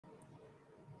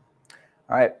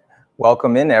All right,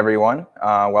 welcome in everyone.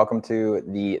 Welcome to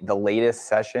the latest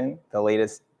session, the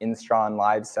latest Instron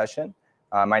live session.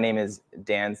 My name is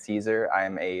Dan Caesar. I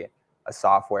am a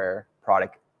software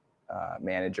product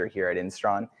manager here at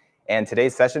Instron. And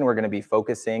today's session, we're going to be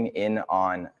focusing in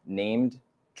on named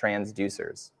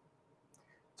transducers.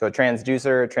 So a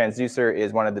transducer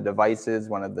is one of the devices,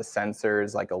 one of the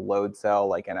sensors, like a load cell,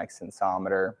 like an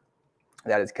extensometer,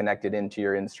 that is connected into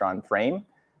your Instron frame.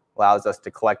 Allows us to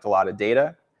collect a lot of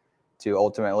data to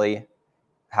ultimately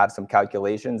have some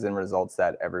calculations and results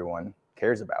that everyone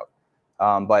cares about.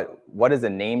 But what is a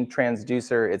named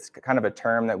transducer? It's kind of a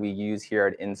term that we use here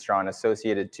at Instron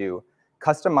associated to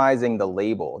customizing the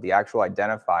label, the actual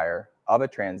identifier of a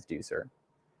transducer,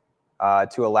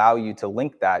 to allow you to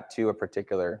link that to a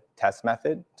particular test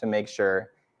method to make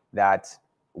sure that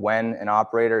when an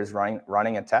operator is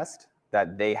running a test,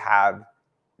 that they have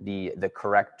the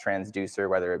correct transducer,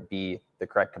 whether it be the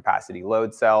correct capacity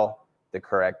load cell, the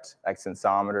correct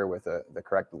extensometer with the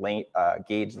correct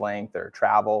gauge length or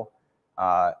travel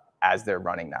as they're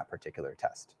running that particular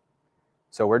test.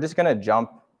 So we're just going to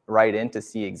jump right in to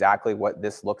see exactly what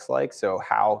this looks like, so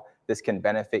how this can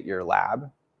benefit your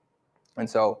lab. And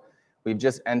so we've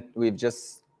just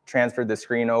transferred the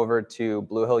screen over to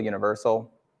Bluehill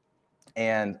Universal,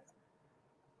 and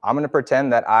I'm going to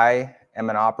pretend that I am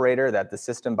an operator, that the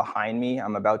system behind me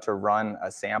I'm about to run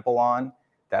a sample on,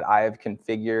 that I have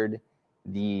configured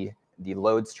the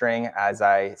load string as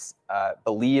I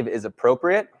believe is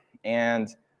appropriate,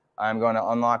 and I'm going to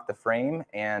unlock the frame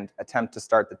and attempt to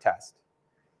start the test.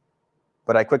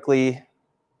 But I quickly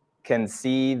can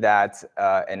see that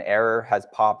an error has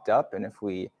popped up, and if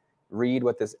we read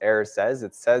what this error says,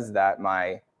 it says that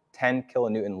my 10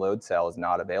 kilonewton load cell is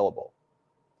not available.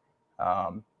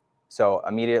 So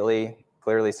immediately,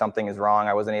 clearly something is wrong.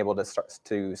 I wasn't able to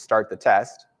start the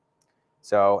test.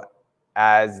 So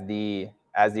as the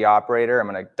operator,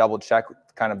 I'm going to double check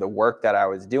kind of the work that I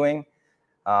was doing.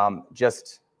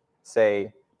 Just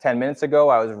say 10 minutes ago,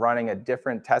 I was running a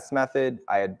different test method.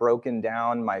 I had broken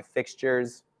down my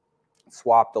fixtures,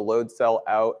 swapped the load cell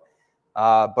out.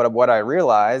 But what I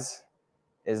realized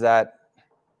is that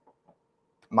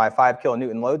my 5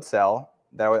 kilonewton load cell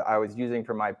that I was using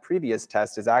for my previous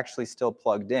test is actually still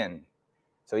plugged in.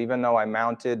 So even though I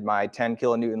mounted my 10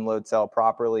 kilonewton load cell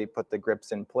properly, put the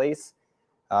grips in place,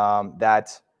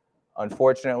 that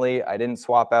unfortunately I didn't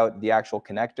swap out the actual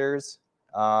connectors.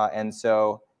 And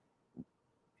so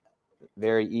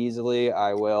very easily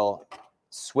I will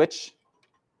switch,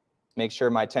 make sure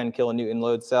my 10 kilonewton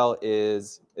load cell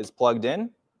is plugged in.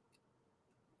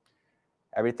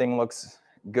 Everything looks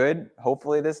good,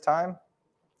 hopefully this time.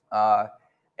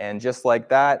 And just like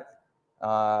that,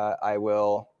 I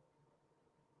will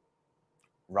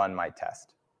run my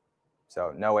test.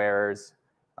 So no errors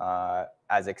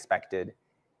as expected.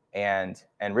 And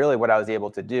really what I was able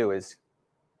to do is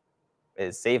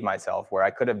save myself, where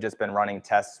I could have just been running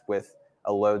tests with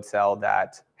a load cell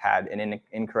that had an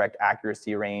incorrect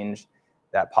accuracy range,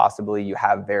 that possibly you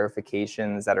have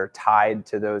verifications that are tied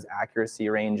to those accuracy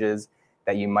ranges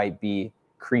that you might be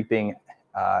creeping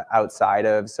outside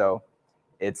of. So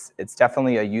it's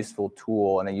definitely a useful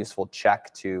tool and a useful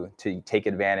check to take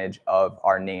advantage of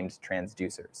our named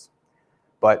transducers.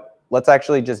 But let's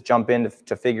actually just jump in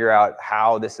to figure out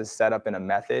how this is set up in a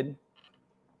method.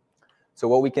 So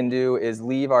what we can do is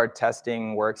leave our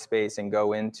testing workspace and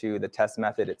go into the test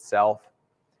method itself.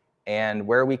 And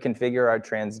where we configure our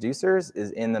transducers is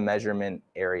in the measurement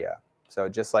area. So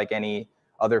just like any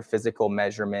other physical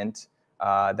measurement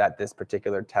that this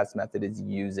particular test method is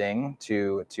using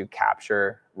to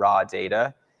capture raw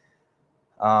data,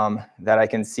 that I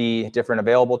can see different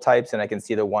available types, and I can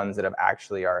see the ones that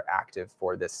actually are active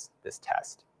for this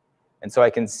test. And so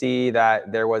I can see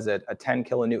that there was a 10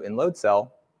 kilonewton load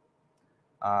cell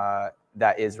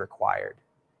that is required.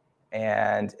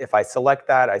 And if I select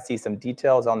that, I see some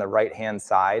details on the right-hand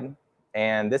side.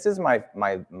 And this is my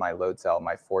load cell,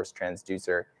 my force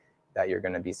transducer that you're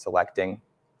going to be selecting.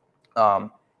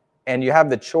 And you have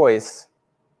the choice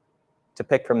to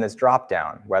pick from this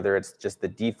drop-down, whether it's just the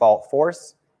default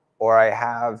force, or I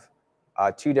have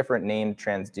two different named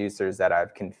transducers that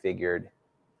I've configured,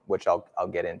 which I'll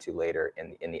get into later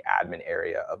in the admin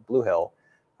area of Bluehill.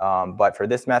 But for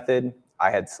this method, I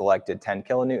had selected 10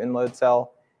 kilonewton load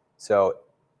cell. So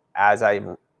as I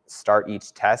start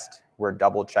each test, we're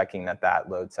double checking that that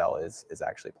load cell is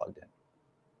actually plugged in.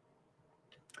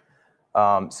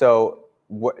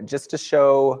 Just to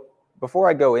show, before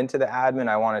I go into the admin,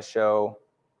 I want to show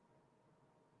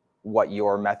what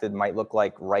your method might look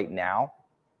like right now.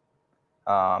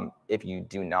 If you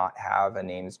do not have a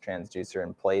named transducer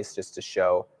in place, just to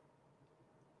show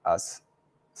us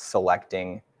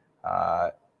selecting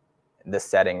the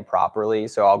setting properly.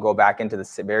 So I'll go back into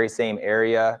the very same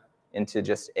area, into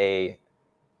just a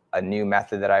new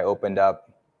method that I opened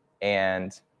up,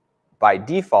 and by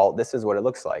default, this is what it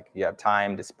looks like. You have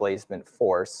time, displacement,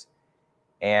 force,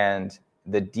 and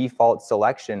the default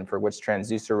selection for which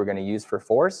transducer we're going to use for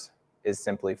force is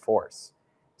simply force.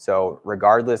 So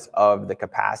regardless of the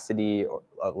capacity or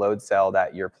load cell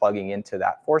that you're plugging into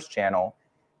that force channel,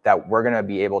 that we're going to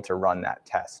be able to run that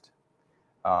test.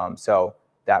 So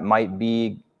that might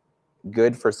be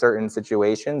good for certain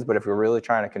situations, but if we're really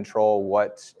trying to control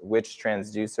which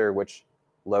transducer, which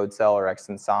load cell or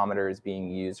extensometer is being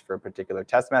used for a particular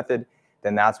test method,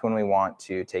 then that's when we want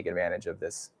to take advantage of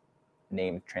this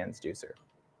named transducer.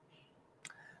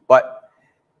 But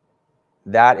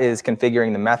that is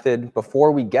configuring the method.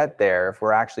 Before we get there, if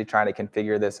we're actually trying to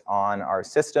configure this on our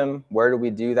system, where do we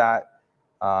do that?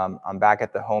 I'm back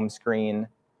at the home screen.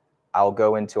 I'll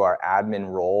go into our admin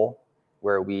role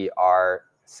where we are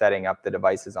setting up the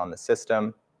devices on the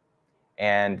system,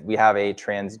 and we have a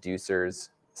transducers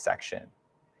section.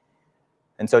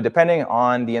 And so depending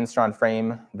on the Instron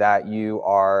frame that you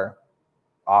are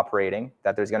operating,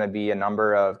 that there's going to be a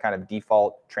number of kind of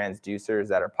default transducers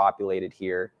that are populated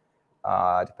here,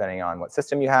 depending on what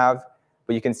system you have.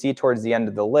 But you can see towards the end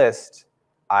of the list,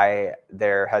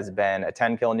 there has been a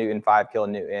 10 kilonewton, 5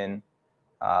 kilonewton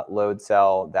load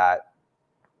cell that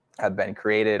have been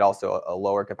created, also a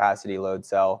lower capacity load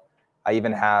cell. I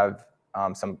even have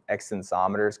some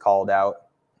extensometers called out,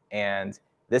 and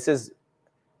this is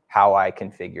how I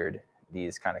configured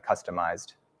these kind of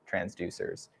customized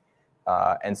transducers.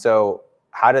 And so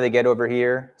how do they get over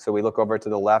here? So we look over to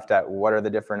the left at what are the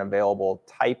different available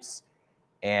types,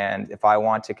 and if I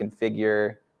want to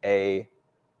configure a,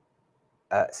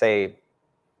 say,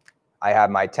 I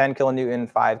have my 10 kilonewton,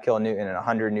 5 kilonewton, and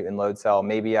 100 newton load cell.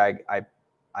 Maybe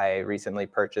I recently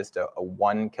purchased a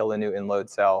 1 kilonewton load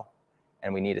cell,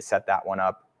 and we need to set that one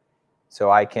up. So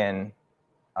I can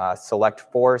select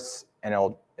force, and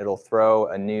it'll throw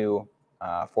a new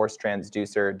force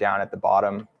transducer down at the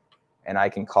bottom, and I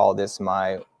can call this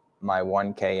my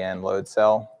 1 kN load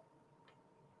cell.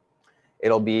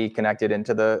 It'll be connected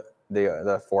into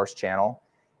the force channel,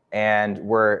 and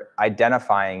we're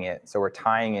identifying it. So we're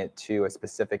tying it to a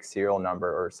specific serial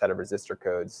number or set of resistor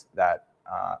codes that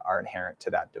are inherent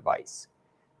to that device.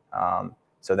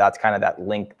 So that's kind of that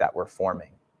link that we're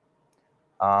forming.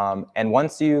 And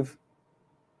once to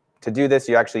do this,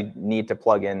 you actually need to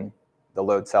plug in the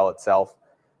load cell itself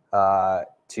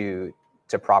to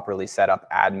properly set up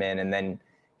admin, and then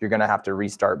you're going to have to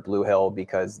restart Bluehill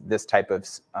because this type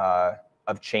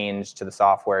of change to the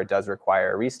software does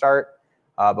require a restart.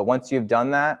 But once you've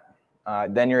done that,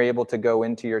 then you're able to go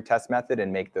into your test method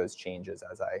and make those changes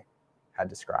as I had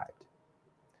described.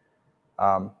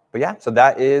 But yeah, so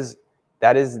that is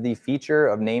the feature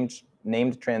of named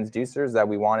transducers that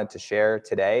we wanted to share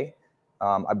today.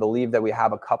 I believe that we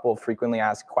have a couple of frequently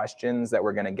asked questions that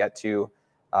we're going to get to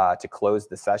close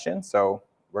the session. So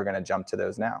we're going to jump to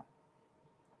those now.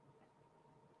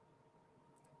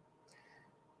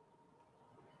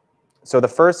 So the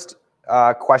first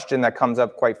question that comes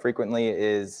up quite frequently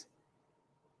is,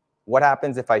 what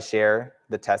happens if I share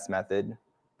the test method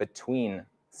between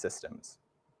systems?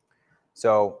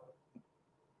 So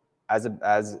as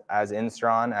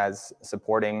Instron, as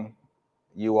supporting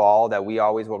you all, that we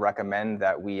always will recommend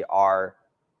that we are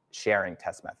sharing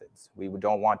test methods. We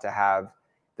don't want to have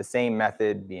the same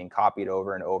method being copied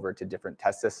over and over to different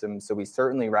test systems. So we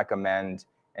certainly recommend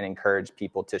and encourage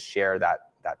people to share that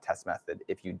test method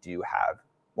if you do have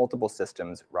multiple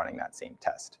systems running that same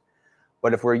test.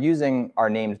 But if we're using our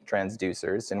named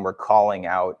transducers and we're calling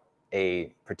out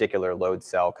a particular load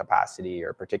cell capacity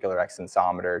or particular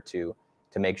extensometer to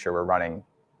make sure we're running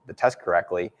the test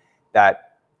correctly,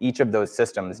 that each of those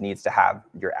systems needs to have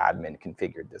your admin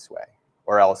configured this way,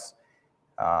 or else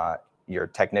your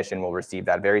technician will receive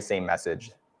that very same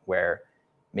message where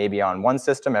maybe on one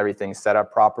system everything's set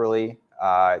up properly,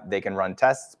 they can run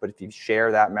tests, but if you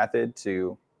share that method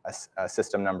to a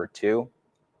system number 2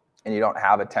 and you don't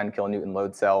have a 10 kilonewton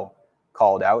load cell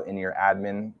called out in your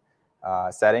admin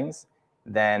settings,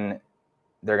 then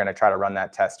they're going to try to run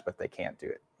that test, but they can't do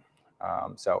it.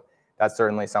 So that's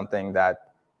certainly something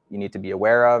that you need to be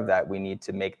aware of, that we need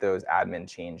to make those admin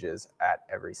changes at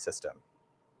every system.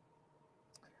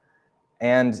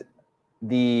 And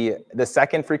the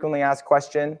second frequently asked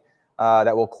question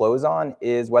that we'll close on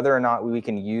is whether or not we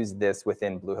can use this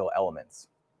within Bluehill Elements.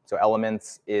 So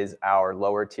Elements is our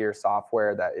lower tier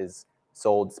software that is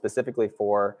sold specifically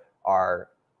for our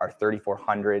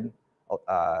 3400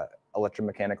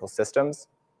 electromechanical systems.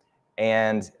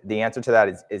 And the answer to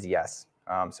that is yes.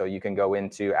 So you can go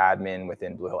into admin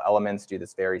within Bluehill Elements, do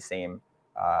this very same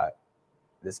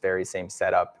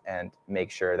setup, and make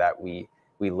sure that we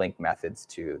link methods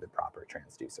to the proper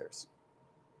transducers.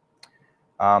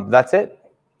 That's it.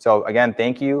 So again,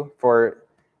 thank you for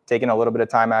taking a little bit of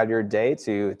time out of your day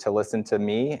to listen to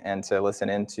me and to listen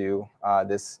into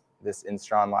this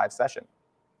Instron live session.